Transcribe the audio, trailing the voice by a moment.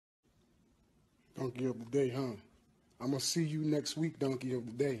Donkey of the day, huh? I'm gonna see you next week, donkey of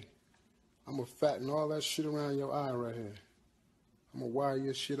the day. I'm gonna fatten all that shit around your eye right here. I'm gonna wire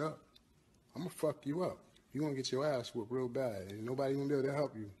your shit up. I'm gonna fuck you up. You gonna get your ass whooped real bad. And nobody gonna be able to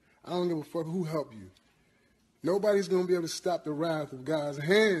help you. I don't give a fuck who help you. Nobody's gonna be able to stop the wrath of God's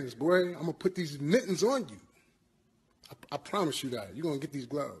hands, boy. I'm gonna put these mittens on you. I promise you that. You're gonna get these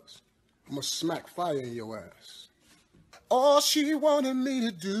gloves. I'm gonna smack fire in your ass. All she wanted me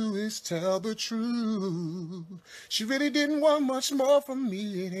to do is tell the truth. She really didn't want much more from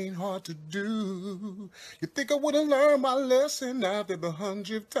me. It ain't hard to do. You think I would have learned my lesson after the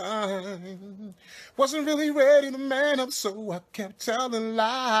 100th time? Wasn't really ready to man up, so I kept telling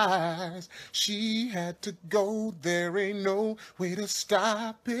lies. She had to go. There ain't no way to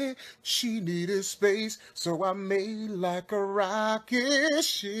stop it. She needed space, so I made like a rocket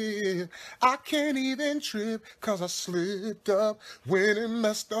ship. I can't even trip, 'cause I slipped up when it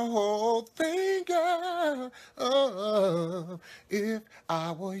messed the whole thing up. If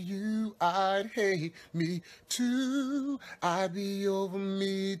I were you, I'd hate me too. I'd be over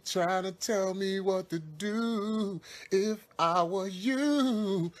me trying to tell me what to do. If I were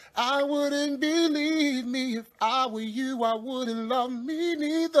you, I wouldn't believe me. If I were you, I wouldn't love me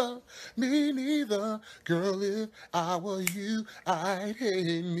neither. Me neither. Girl, if I were you, I'd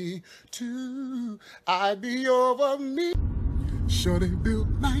hate me too. I'd be over me. Shorty built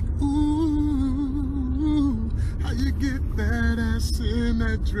like ooh. How you get that ass in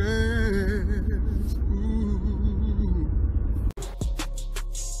that dress?